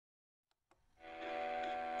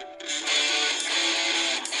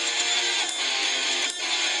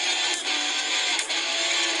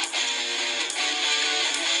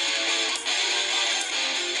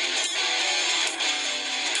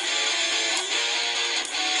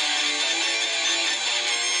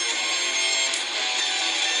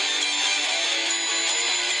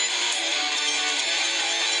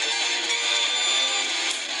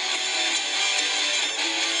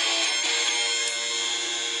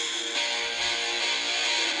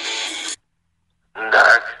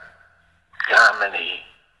Germany.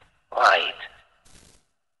 Right.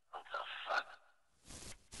 What the fuck?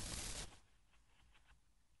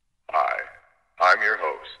 Hi, I'm your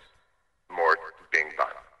host, Mort Bing Bang.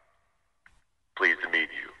 Pleased to meet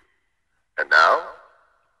you. And now,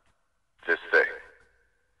 this thing.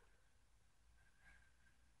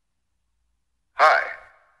 Hi,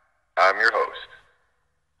 I'm your host,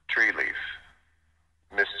 Treeleaf,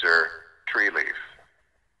 Mr. Treeleaf.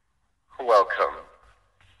 Welcome.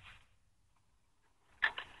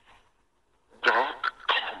 Dark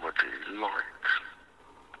comedy like.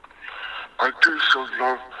 I do so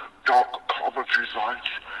love dark comedy like.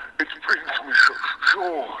 It brings me such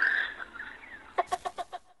joy.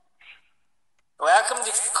 Welcome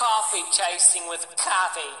to Coffee Tasting with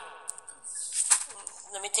Coffee.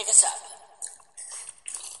 Let me take a sip.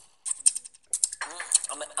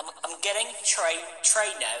 I'm getting tray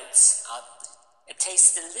notes. It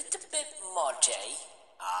tastes a little bit muddy.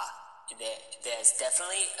 There's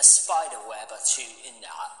definitely a spider web or two in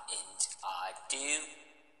that, and I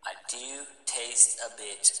do taste a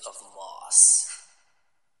bit of moss.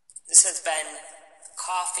 This has been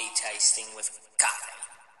Coffee Tasting with Coffee.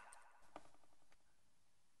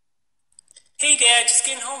 Hey Dad, just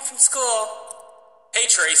getting home from school. Hey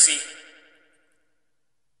Tracy.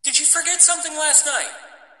 Did you forget something last night?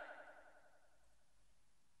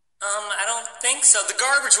 I don't think so. The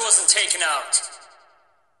garbage wasn't taken out.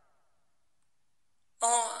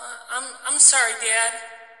 Oh, I'm sorry, Dad.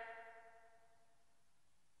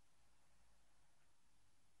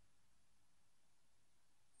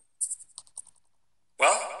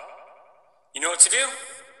 Well, you know what to do.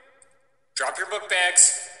 Drop your book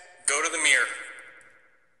bags. Go to the mirror.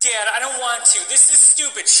 Dad, I don't want to. This is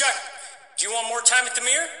stupid. Shut. Do you want more time at the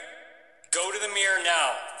mirror? Go to the mirror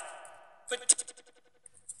now. But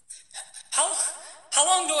how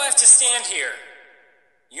long do I have to stand here?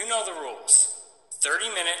 You know the rules. 30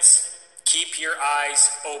 minutes. Keep your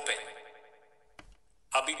eyes open.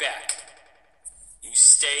 I'll be back. You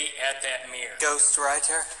stay at that mirror.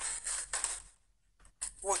 Ghostwriter,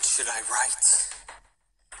 what should I write?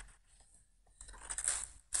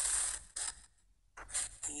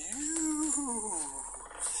 You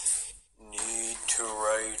need to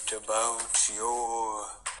write about your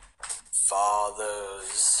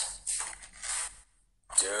father's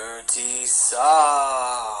dirty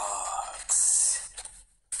socks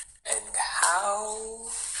and how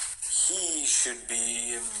he should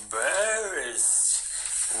be embarrassed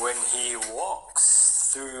when he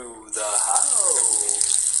walks through the house.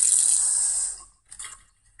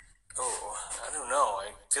 Oh, I don't know.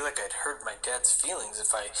 I feel like I'd hurt my dad's feelings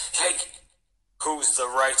if I... Hey! Who's the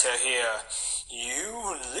writer here?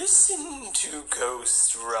 You listen to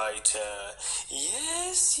Ghostwriter.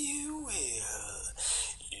 Yes, you will.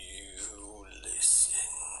 You listen.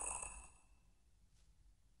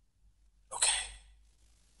 Okay.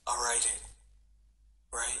 I'll write it.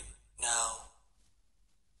 Right now.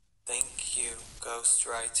 Thank you,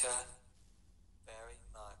 Ghostwriter. Very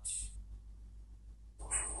much.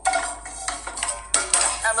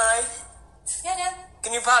 Emily? Yeah, Dad.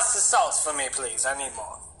 Can you pass the salt for me, please? I need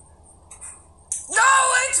more. No,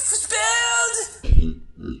 it's spilled!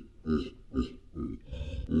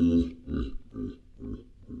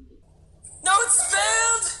 No, it's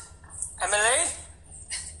spilled! Emily?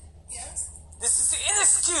 Yes? This is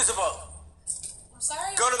inexcusable. I'm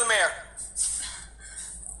sorry. Go to the mirror.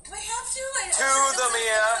 Do I have to? To the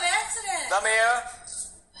mirror. It was an accident. The mirror.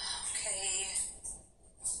 Okay.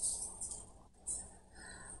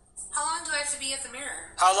 How long do I have to be at the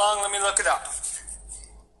mirror? How long? Let me look it up.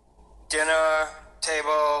 Dinner,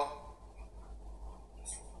 table,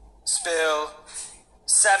 spill.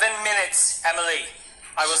 7 minutes, Emily.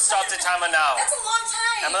 I will start the timer now. That's a long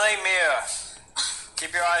time. Emily, mirror.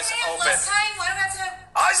 Keep your eyes I have open. less time. Why do I have to...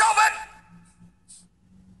 Eyes open!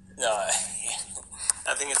 No,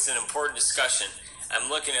 I think it's an important discussion. I'm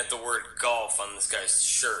looking at the word golf on this guy's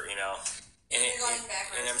shirt, you know. And, You're going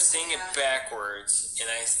backwards, and I'm seeing it backwards, and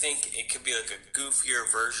I think it could be like a goofier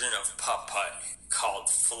version of putt-putt called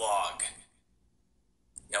flog.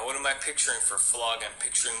 Now, what am I picturing for flog? I'm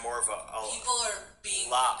picturing more of a People are being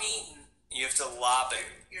lob. beaten. You have to lob it.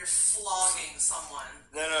 You're flogging someone.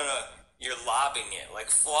 No. You're lobbing it.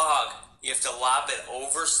 Like flog, you have to lob it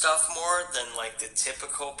over stuff more than like the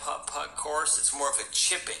typical putt-putt course. It's more of a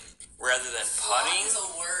chipping rather than putting. Flog is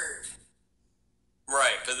a word.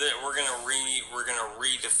 Right, but then we're gonna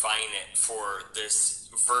redefine it for this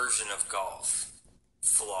version of golf.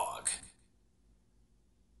 Flog.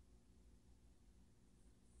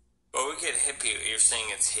 But we could hit people. You're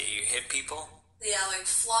saying it's hit. You hit people? Yeah, like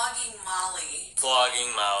flogging Molly.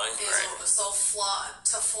 Flogging Molly, Is right. so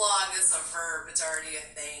to flog is a verb. It's already a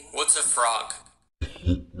thing. What's a frog?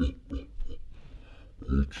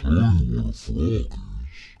 I'll tell you what a frog is.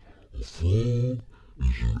 A frog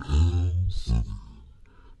is an amphibian.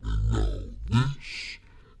 And now this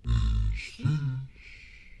is this.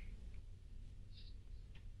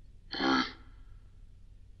 Hey,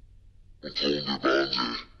 McCallum Bandi,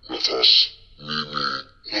 Nafas, Mimi,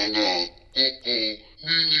 Nana, Coco,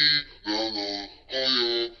 Nini, Nana,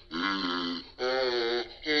 Aya,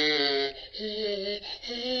 hey,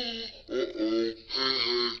 hey,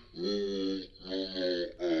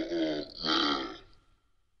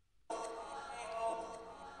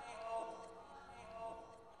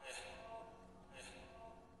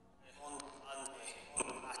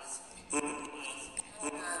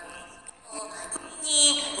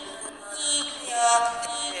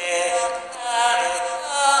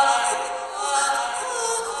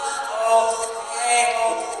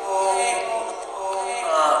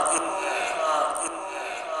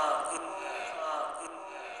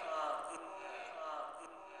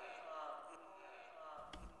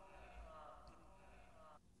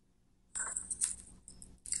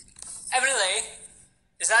 Emily,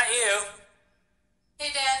 is that you?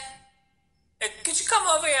 Hey, Dad. Could you come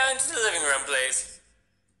over here into the living room, please?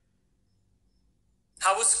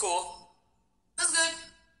 How was school? That's good.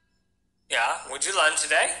 Yeah, would you learn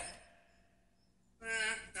today?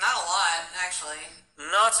 Not a lot, actually.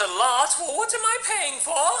 Not a lot. Well, what am I paying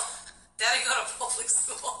for? Daddy go to public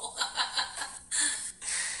school.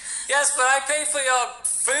 Yes, but I pay for your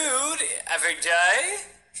food every day.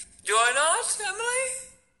 Do I not, Emily?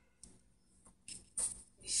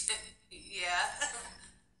 Yeah.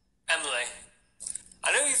 Emily,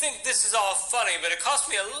 I know you think this is all funny, but it costs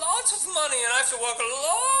me a lot of money and I have to work a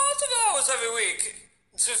lot of hours every week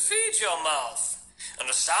to feed your mouth.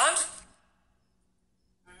 Understand?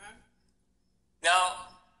 Now,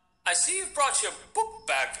 I see you've brought your book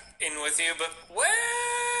bag in with you, but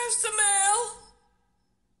where's the mail?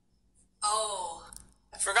 Oh.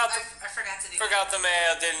 I forgot to do the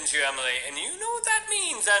mail, didn't you, Emily? And you know what that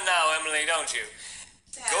means now, Emily, don't you?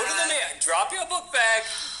 Dad. Go to the mirror. Drop your book bag.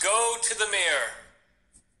 Go to the mirror.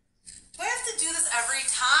 Do I have to do this every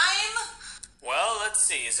time? Well, let's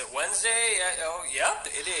see. Is it Wednesday? Oh, yep,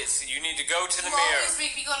 it is. You need to go to the You mirror. always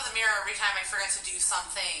make me go to the mirror every time I forget to do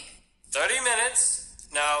something. 30 minutes.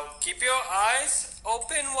 Now, keep your eyes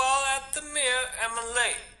open while at the mirror,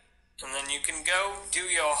 Emily. And then you can go do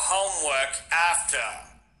your homework after.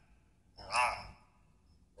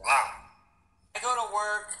 I go to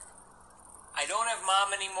work. I don't have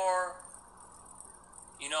Mom anymore.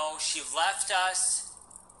 You know, she left us.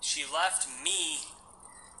 She left me.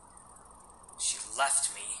 She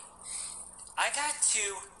left me. I got to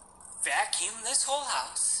vacuum this whole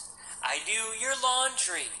house. I do your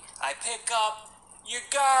laundry. I pick up your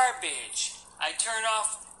garbage. I turn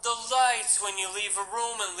off the lights when you leave a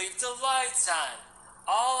room and leave the lights on.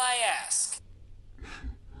 All I ask.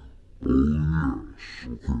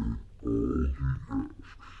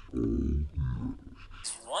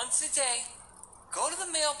 Once a day, go to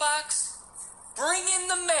the mailbox, bring in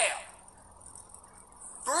the mail.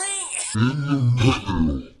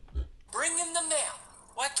 Bring in the mail.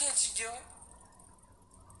 Why can't you do it?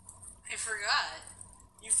 I forgot.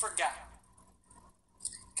 You forgot.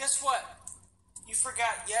 Guess what? You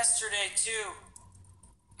forgot yesterday, too.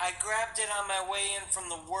 I grabbed it on my way in from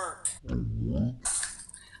the work.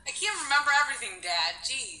 I can't remember everything, Dad.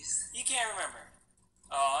 Jeez. You can't remember.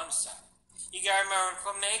 Oh, I'm sorry. You gotta remember to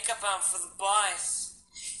put makeup on for the bus.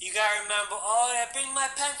 You gotta remember, oh, did I bring my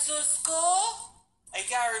pencil to school? You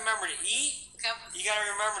gotta remember to eat. You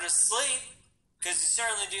gotta remember to sleep. Because you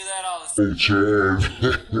certainly do that all the time.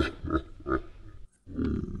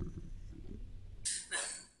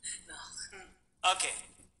 Okay.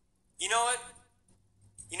 You know what?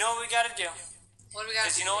 You know what we gotta do? What do we gotta do?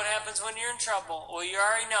 Because you know what happens when you're in trouble? Well, you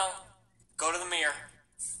already know. Go to the mirror.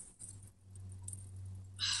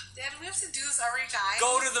 Dad, do we have to do this every time?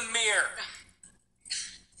 Go to the mirror.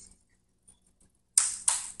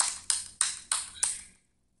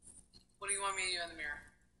 What do you want me to do in the mirror?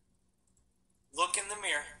 Look in the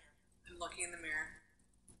mirror. I'm looking in the mirror.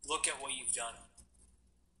 Look at what you've done.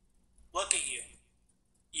 Look at you.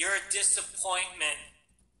 You're a disappointment.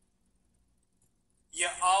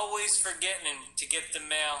 You're always forgetting to get the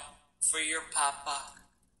mail for your papa,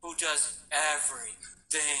 who does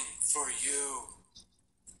everything for you.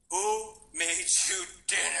 Who made you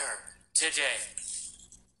dinner today?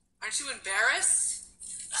 Aren't you embarrassed?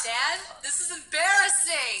 Dad, this is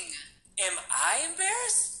embarrassing. Am I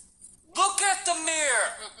embarrassed? Look at the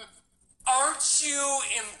mirror. Aren't you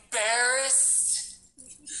embarrassed?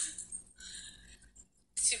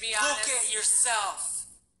 To be honest, Look at yourself.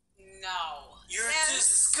 no. You're Dad,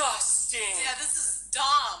 disgusting. Yeah, this is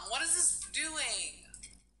dumb. What is this doing?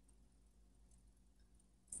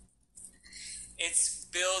 It's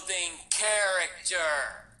building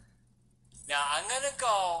character. Now I'm gonna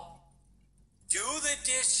go do the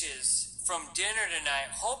dishes from dinner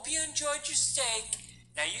tonight. Hope you enjoyed your steak.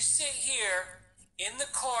 Now you sit here in the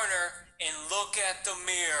corner and look at the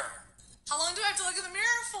mirror. How long do I have to look in the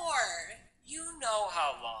mirror for? You know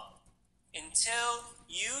how long. Until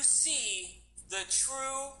you see the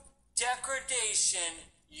true degradation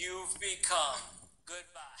you've become.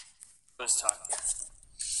 Goodbye. Let's talk.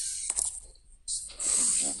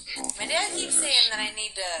 My dad keeps saying that I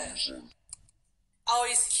need to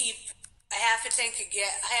always keep a half a tank of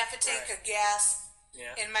gas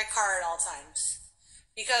in my car at all times.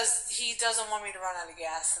 Because he doesn't want me to run out of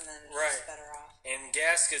gas, and then it's better off. And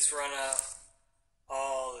gas gets run out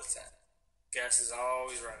all the time. Gas is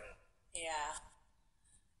always running out. Yeah.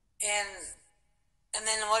 And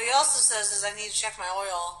then what he also says is I need to check my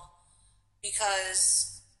oil,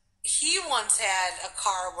 because he once had a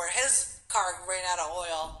car where his car ran out of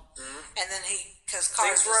oil, and then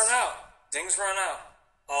Things run out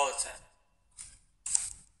all the time.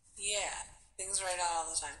 Yeah, things run out all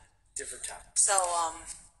the time. Different time. So,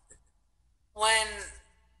 when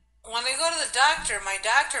I go to the doctor, my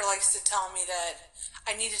doctor likes to tell me that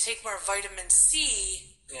I need to take more vitamin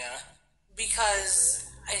C. Yeah. Because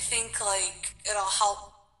I think like it'll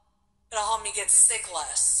help me get sick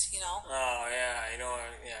less, you know? Oh yeah,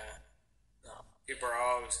 No. People are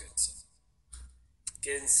always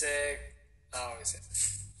getting sick. Always.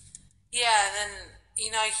 Yeah, and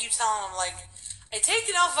then I keep telling him like I take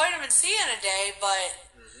enough vitamin C in a day, but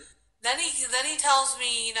then he tells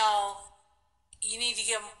me, you need to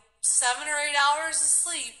get 7 or 8 hours of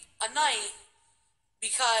sleep a night,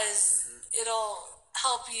 because it'll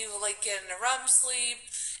help you like get into REM sleep.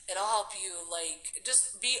 It'll help you like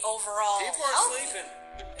just be overall People are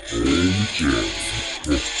healthy.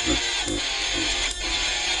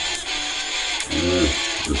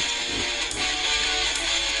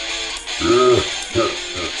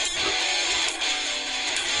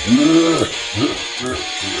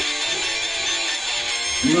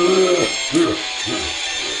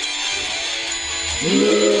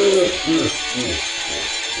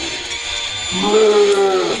 Yeah.